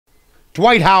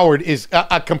Dwight Howard is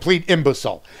a complete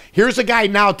imbecile. Here's a guy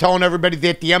now telling everybody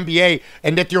that the NBA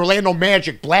and that the Orlando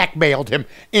Magic blackmailed him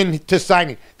into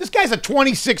signing. This guy's a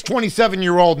 26,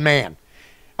 27-year-old man.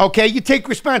 Okay, you take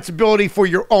responsibility for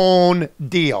your own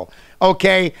deal.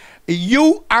 Okay,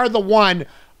 you are the one.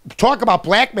 Talk about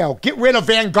blackmail. Get rid of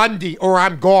Van Gundy or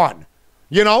I'm gone.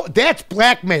 You know, that's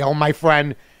blackmail, my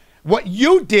friend. What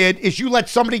you did is you let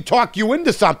somebody talk you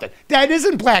into something. That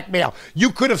isn't blackmail.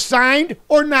 You could have signed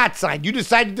or not signed. You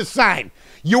decided to sign.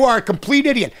 You are a complete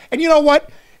idiot. And you know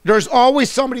what? There's always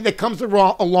somebody that comes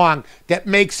along that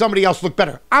makes somebody else look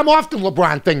better. I'm off the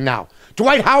LeBron thing now.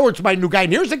 Dwight Howard's my new guy.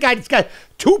 And here's a guy that's got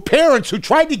two parents who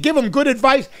tried to give him good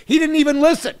advice. He didn't even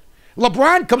listen.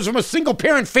 LeBron comes from a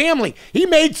single-parent family. He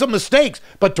made some mistakes.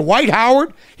 But Dwight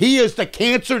Howard, he is the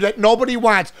cancer that nobody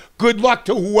wants. Good luck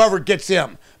to whoever gets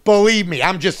him. Believe me,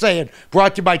 I'm just saying.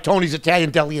 Brought to you by Tony's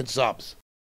Italian Deli and Subs.